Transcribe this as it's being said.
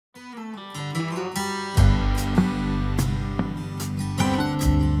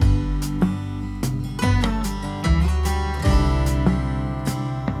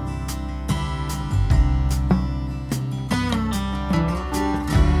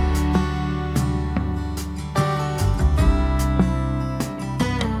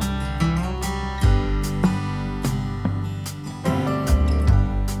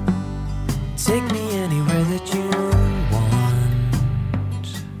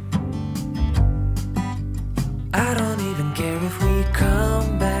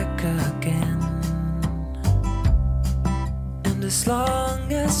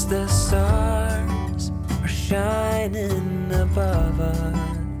the stars are shining above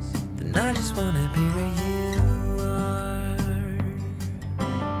us, then I just wanna be where you are.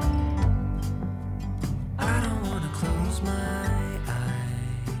 I don't wanna close my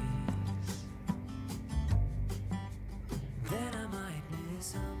eyes, then I might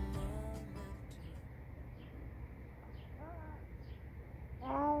miss a moment.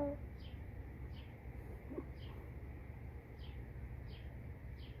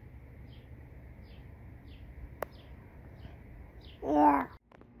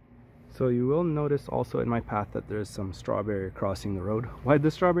 So you will notice also in my path that there's some strawberry crossing the road. Why'd the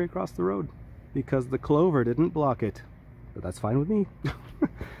strawberry cross the road? Because the clover didn't block it, but that's fine with me.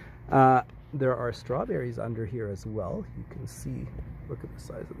 There are strawberries under here as well. You can see, look at the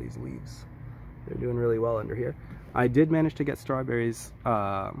size of these leaves. They're doing really well under here. I did manage to get strawberries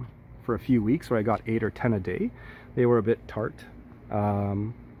for a few weeks where I got 8 or 10 a day. They were a bit tart.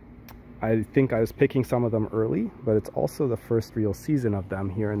 I think I was picking some of them early, but it's also the first real season of them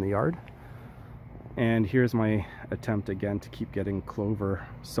here in the yard. And here's my attempt again to keep getting clover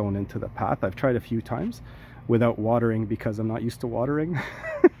sown into the path. I've tried a few times without watering because I'm not used to watering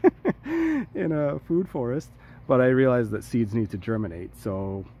in a food forest, but I realized that seeds need to germinate.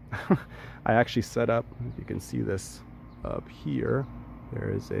 So I actually set up, if you can see this up here, there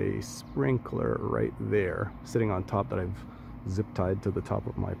is a sprinkler right there sitting on top that I've zip tied to the top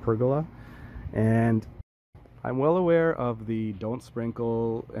of my pergola. And I'm well aware of the don't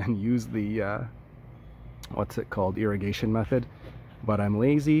sprinkle and use the what's it called, irrigation method, but I'm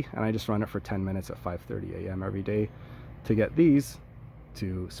lazy and I just run it for 10 minutes at 5:30 a.m. every day to get these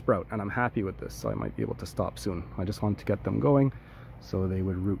to sprout, and I'm happy with this, so I might be able to stop soon. I just wanted to get them going so they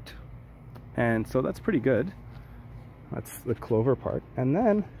would root, and so that's pretty good. That's the clover part. And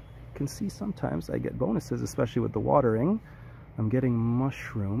then you can see sometimes I get bonuses, especially with the watering. I'm getting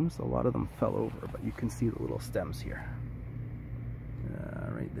mushrooms. A lot of them fell over, but you can see the little stems here.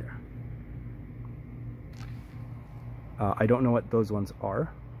 Right there. I don't know what those ones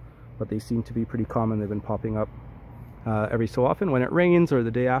are, but they seem to be pretty common. They've been popping up every so often when it rains or the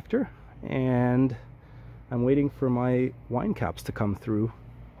day after. And I'm waiting for my wine caps to come through,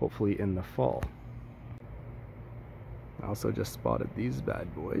 hopefully in the fall. I also just spotted these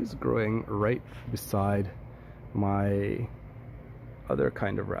bad boys growing right beside my other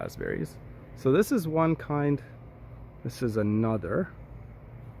kind of raspberries. So this is one kind, this is another.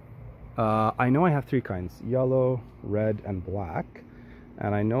 I know I have 3 kinds, yellow, red, and black.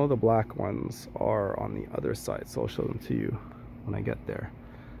 And I know the black ones are on the other side, so I'll show them to you when I get there.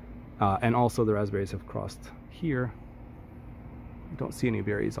 And also the raspberries have crossed here. I don't see any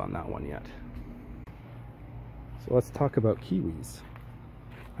berries on that one yet. So let's talk about kiwis.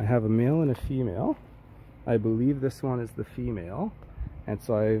 I have a male and a female. I believe this one is the female. And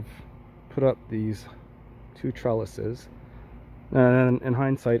so I've put up these 2 trellises. And in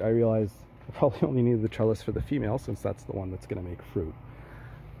hindsight, I realized I probably only needed the trellis for the female, since that's the one that's going to make fruit.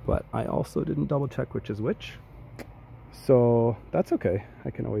 But I also didn't double check which is which. So that's okay. I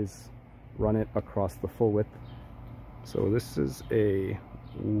can always run it across the full width. So this is a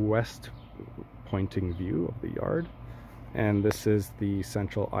west pointing view of the yard, and this is the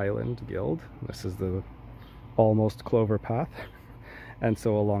Central Island Guild. This is the almost clover path. And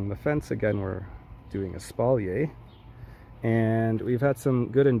so along the fence again, we're doing espalier, and we've had some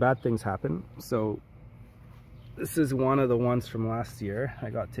good and bad things happen. So this is one of the ones from last year.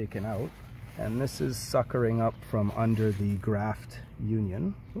 I got taken out, and this is suckering up from under the graft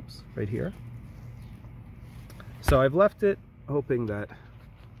union. Oops, right here. So I've left it hoping that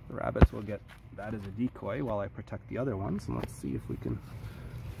the rabbits will get that as a decoy while I protect the other ones. And let's see if we can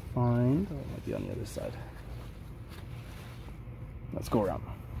find, oh, it might be on the other side. Let's go around.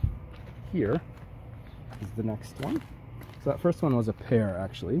 Here is the next one. So that first one was a pear,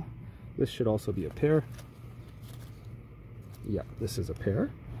 actually. This should also be a pear. Yeah, this is a pear.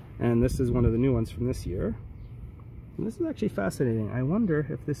 And this is one of the new ones from this year. And this is actually fascinating. I wonder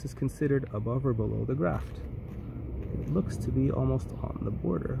if this is considered above or below the graft. It looks to be almost on the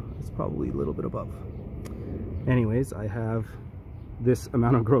border. It's probably a little bit above. Anyways, I have this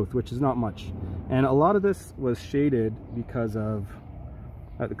amount of growth, which is not much. And a lot of this was shaded because of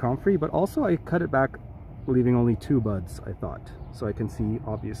the comfrey, but also I cut it back, leaving only 2 buds, I thought. So I can see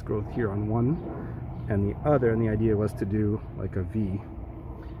obvious growth here on one and the other, and the idea was to do like a V.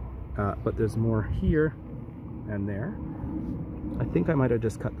 But there's more here and there. I think I might have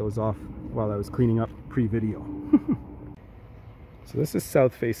just cut those off while I was cleaning up pre-video. So this is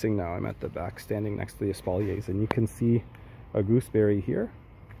south facing now. I'm at the back standing next to the espaliers, and you can see a gooseberry here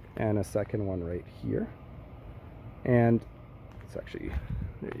and a second one right here. And it's actually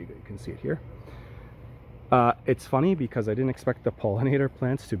There you go, you can see it here. It's funny because I didn't expect the pollinator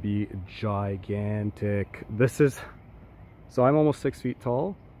plants to be gigantic. So I'm almost 6 feet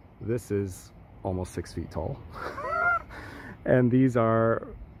tall. This is almost 6 feet tall. And these are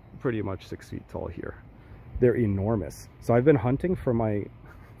pretty much 6 feet tall here. They're enormous. So I've been hunting for my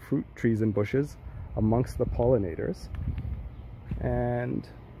fruit trees and bushes amongst the pollinators. And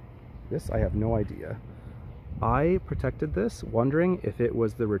this, I have no idea. I protected this wondering if it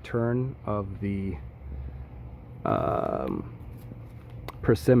was the return of the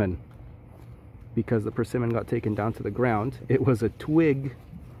persimmon, because the persimmon got taken down to the ground. It was a twig,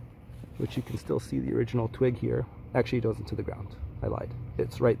 which you can still see the original twig here. Actually, it wasn't to the ground. I lied.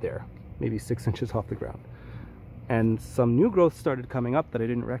 It's right there, maybe 6 inches off the ground. And some new growth started coming up that I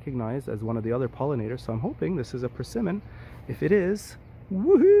didn't recognize as one of the other pollinators, so I'm hoping this is a persimmon. If it is,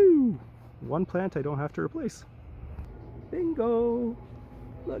 woohoo! One plant I don't have to replace. Bingo!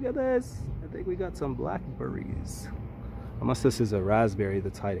 Look at this! I think we got some blackberries. Unless this is a raspberry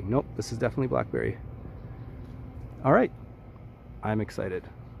that's hiding. Nope, this is definitely blackberry. Alright, I'm excited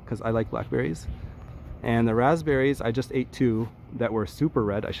because I like blackberries. And the raspberries, I just ate 2 that were super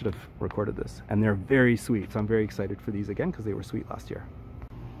red. I should have recorded this. And they're very sweet, so I'm very excited for these again because they were sweet last year.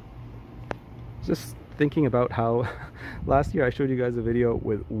 Just thinking about how last year I showed you guys a video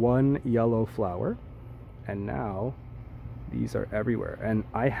with 1 yellow flower, and now these are everywhere. And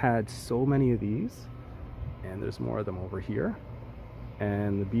I had so many of these, and there's more of them over here.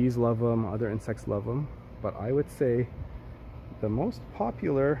 And the bees love them, other insects love them. But I would say the most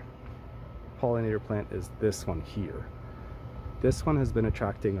popular pollinator plant is this one here. This one has been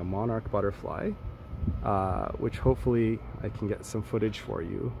attracting a monarch butterfly, which hopefully I can get some footage for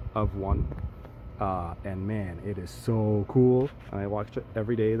you of one. And man, it is so cool. I watch it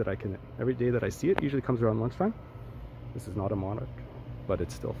every day that I can. Every day that I see it, usually comes around lunchtime. This is not a monarch, but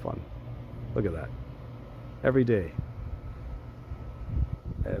it's still fun. Look at that. Every day.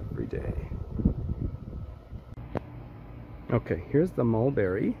 Every day. Okay, here's the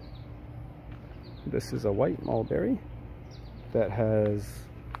mulberry. This is a white mulberry that has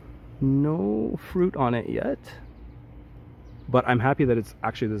no fruit on it yet, but I'm happy that it's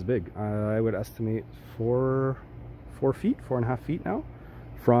actually this big. I would estimate 4 feet, 4.5 feet now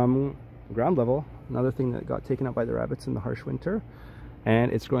from ground level. Another thing that got taken up by the rabbits in the harsh winter,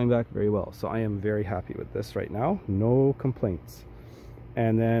 and it's growing back very well. So I am very happy with this right now. No complaints.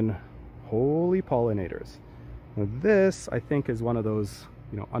 And then holy pollinators. Now this, I think, is one of those,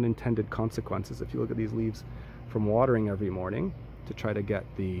 you know, unintended consequences, if you look at these leaves, from watering every morning to try to get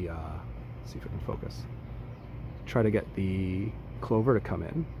the let's see if I can focus, try to get the clover to come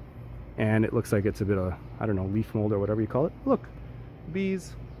in, and it looks like it's a bit of, I don't know, leaf mold or whatever you call it. Look,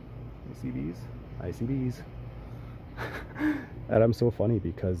 bees. You see bees? I see bees. And I'm so funny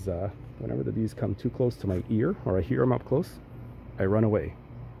because whenever the bees come too close to my ear, or I hear them up close, I run away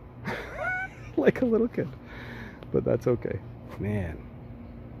like a little kid. But that's okay. Man,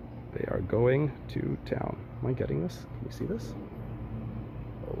 they are going to town. Am I getting this? Can you see this?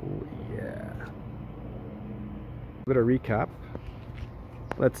 Oh yeah. A bit of recap.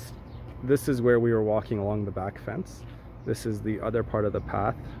 This is where we were walking along the back fence. This is the other part of the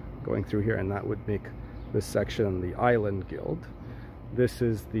path going through here, and that would make this section the island guild. This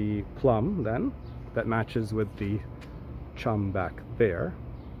is the plum then that matches with the chum back there.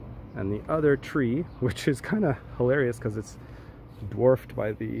 And the other tree, which is kind of hilarious because it's dwarfed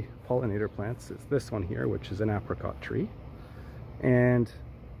by the pollinator plants, is this one here, which is an apricot tree. And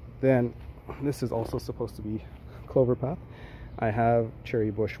then this is also supposed to be clover path. I have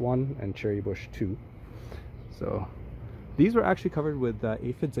cherry bush 1 and cherry bush 2. So these were actually covered with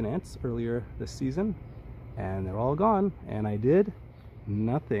aphids and ants earlier this season, and they're all gone, and I did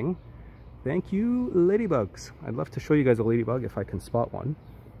nothing. Thank you, ladybugs. I'd love to show you guys a ladybug if I can spot one.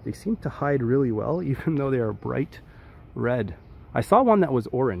 They seem to hide really well, even though they are bright red. I saw one that was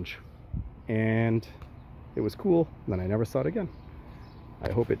orange, and it was cool, and then I never saw it again.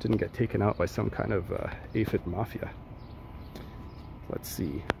 I hope it didn't get taken out by some kind of aphid mafia. Let's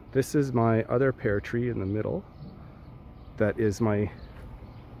see. This is my other pear tree in the middle. That is my,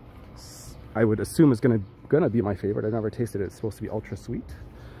 I would assume is gonna be my favorite. I've never tasted it. It's supposed to be ultra sweet.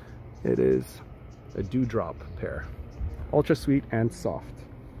 It is a dewdrop pear. Ultra sweet and soft.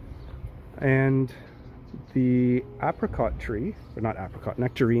 And the apricot tree, or not apricot,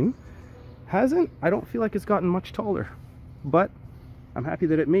 nectarine, I don't feel like it's gotten much taller, but I'm happy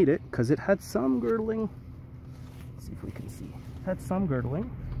that it made it because it had some girdling. Let's see if we can see. It had some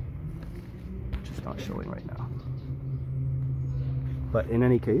girdling, which is not showing right now. But in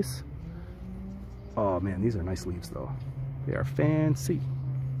any case, oh man, these are nice leaves though. They are fancy.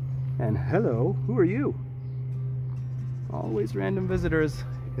 And hello, who are you? Always random visitors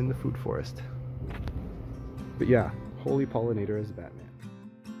in the food forest. But yeah, holy pollinator is Batman.